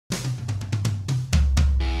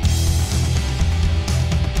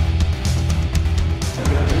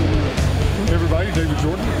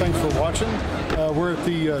we're at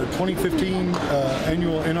the 2015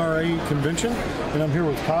 Annual NRA Convention, and I'm here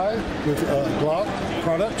with Kai with Glock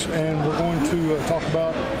products, and we're going to talk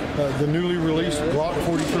about the newly released Glock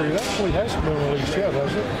 43. It actually hasn't been released yet,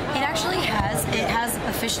 has it? It actually has. It has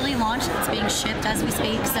officially launched. It's being shipped as we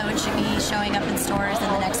speak, so it should be showing up in stores in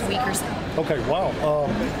the next week or so. Okay, wow.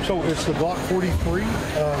 So it's the Glock 43,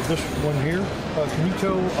 this one here. Can you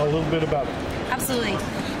tell a little bit about it? Absolutely.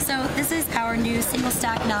 So this is our new single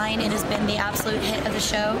stack 9. It has been the absolute hit of the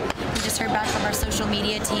show. We just heard back from our social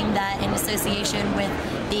media team that in association with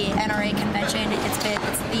the NRA convention, it's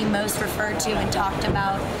the most referred to and talked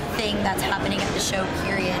about thing that's happening at the show,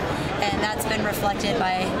 period. And that's been reflected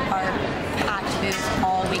by our packed booth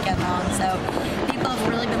all weekend long. So people have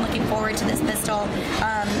really been looking forward to this pistol.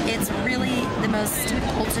 It's really the most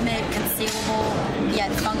ultimate concealable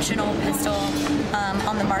yet functional pistol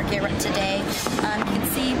on the market today. You can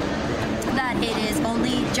see that it is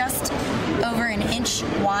only just over an inch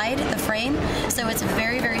wide, the frame, so it's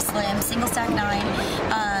very, very slim, single stack 9.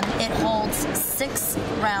 It holds 6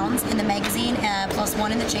 rounds in the magazine plus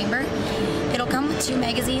 1 in the chamber. It'll come with 2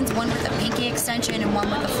 magazines, one with a pinky extension and one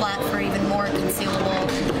with a flat for even more concealable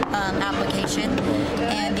application.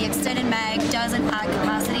 And the extended mag doesn't add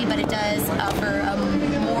capacity, but it does offer a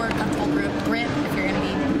more comfortable grip if you're going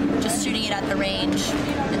to be just shooting it at the range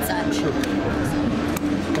and such. Sure.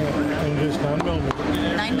 And it is 9mm.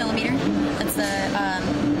 9mm. It's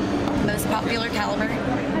the most popular caliber.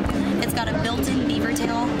 It's got a built-in beaver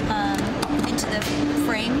tail into the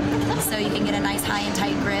frame, so you can get a nice high and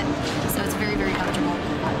tight grip. So it's very, very comfortable.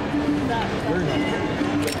 Very nice.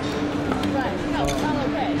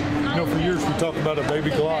 You know, for years we talked about a baby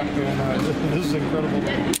Glock, and this is incredible.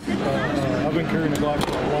 I've been carrying a Glock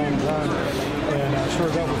for a long time, and I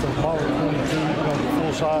started out with a Model 22, the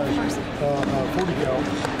full size 40 cal,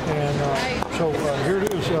 and so here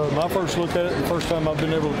it is. My first look at it, the first time I've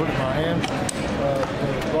been able to put it in my hand.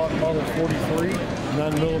 Glock Model 43,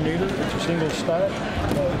 9mm. It's a single stack.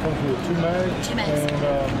 It comes with 2 mags. 2 mags.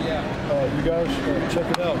 And you guys check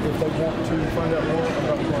it out. If they want to find out more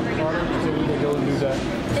about Glock products, maybe they go and do that.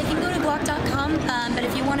 They can go to Glock.com, but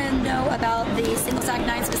if you want to know about the single stack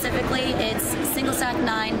 9 specifically, it's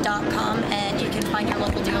singlestack9.com, and you can find your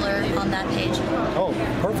local dealer on that page. Oh,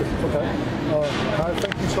 perfect. Okay. Kai,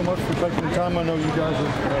 thank you so much for taking the time. I know you guys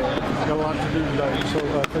have got a lot to do today, so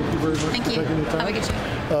thank you very much for taking the time. Have a good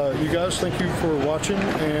show. You guys, thank you for watching,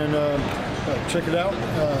 and check it out.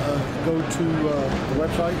 Go to the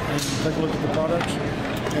website and take a look at the products.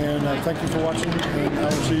 And thank you for watching, and I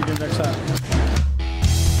will see you again next time.